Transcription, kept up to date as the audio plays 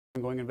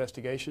Ongoing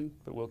investigation,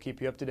 but we'll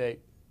keep you up to date.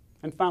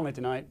 And finally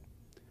tonight,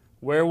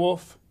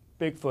 werewolf,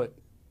 Bigfoot,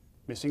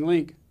 missing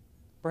link,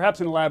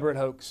 perhaps an elaborate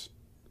hoax.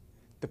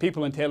 The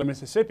people in Taylor,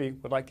 Mississippi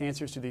would like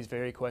answers to these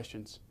very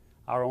questions.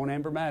 Our own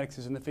Amber Maddox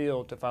is in the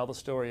field to file the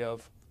story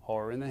of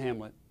Horror in the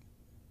Hamlet.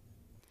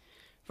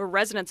 For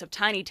residents of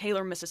tiny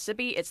Taylor,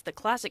 Mississippi, it's the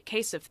classic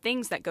case of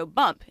things that go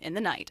bump in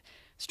the night.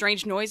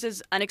 Strange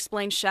noises,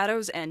 unexplained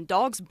shadows, and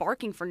dogs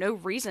barking for no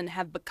reason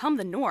have become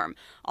the norm,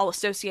 all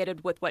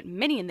associated with what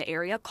many in the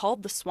area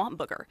called the swamp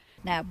booger.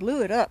 Now, I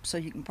blew it up so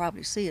you can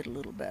probably see it a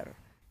little better.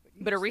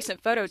 But a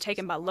recent photo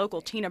taken by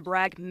local Tina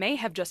Bragg may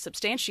have just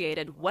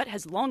substantiated what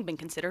has long been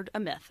considered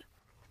a myth.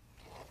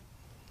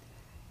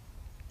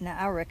 Now,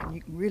 I reckon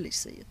you can really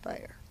see it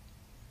there.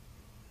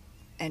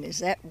 And is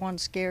that one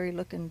scary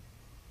looking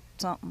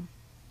something?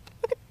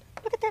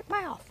 Look at that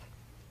mouth.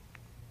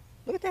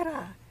 Look at that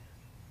eye.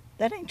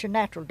 That ain't your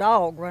natural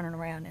dog running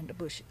around in the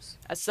bushes.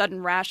 A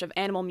sudden rash of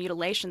animal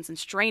mutilations and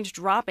strange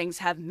droppings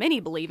have many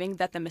believing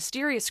that the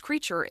mysterious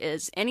creature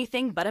is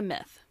anything but a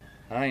myth.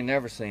 I ain't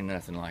never seen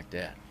nothing like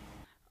that.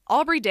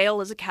 Aubrey Dale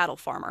is a cattle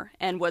farmer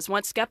and was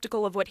once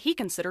skeptical of what he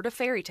considered a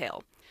fairy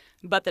tale.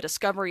 But the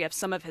discovery of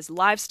some of his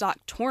livestock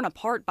torn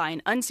apart by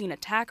an unseen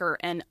attacker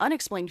and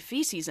unexplained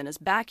feces in his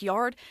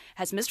backyard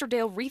has Mr.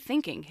 Dale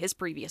rethinking his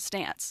previous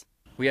stance.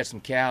 We had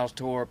some cows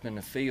tore up in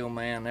the field,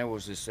 man. There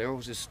was this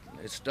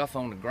stuff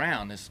on the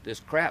ground, this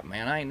crap,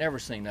 man. I ain't never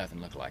seen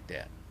nothing look like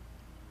that.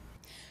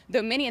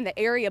 Though many in the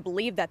area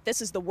believe that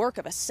this is the work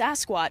of a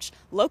Sasquatch,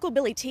 local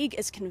Billy Teague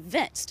is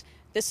convinced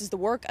this is the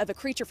work of a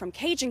creature from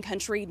Cajun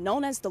country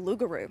known as the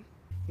Lougarou.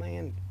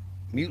 Man,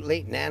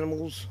 mutilating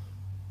animals,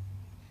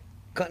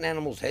 cutting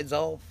animals' heads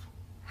off,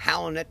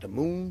 howling at the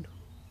moon.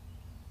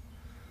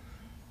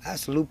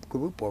 That's the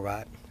Lougarou, all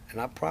right,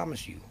 and I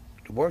promise you,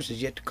 the worst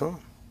is yet to come.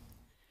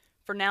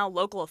 For now,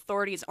 local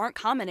authorities aren't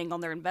commenting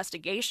on their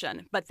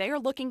investigation, but they are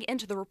looking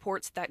into the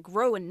reports that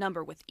grow in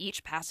number with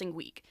each passing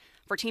week.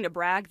 For Tina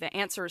Bragg, the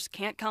answers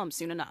can't come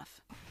soon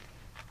enough.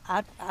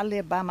 I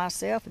live by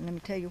myself, and let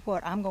me tell you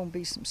what, I'm going to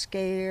be some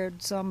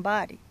scared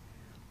somebody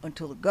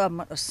until the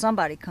government or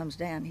somebody comes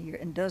down here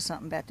and does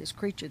something about this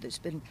creature that's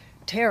been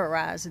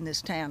terrorizing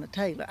this town of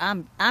Taylor.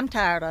 I'm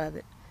tired of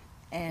it,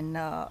 and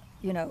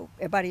you know,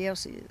 everybody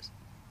else is.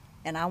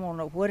 And I want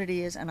to know what it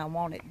is, and I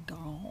want it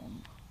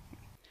gone.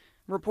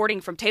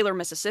 Reporting from Taylor,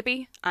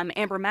 Mississippi, I'm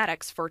Amber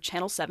Maddox for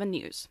Channel 7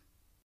 News.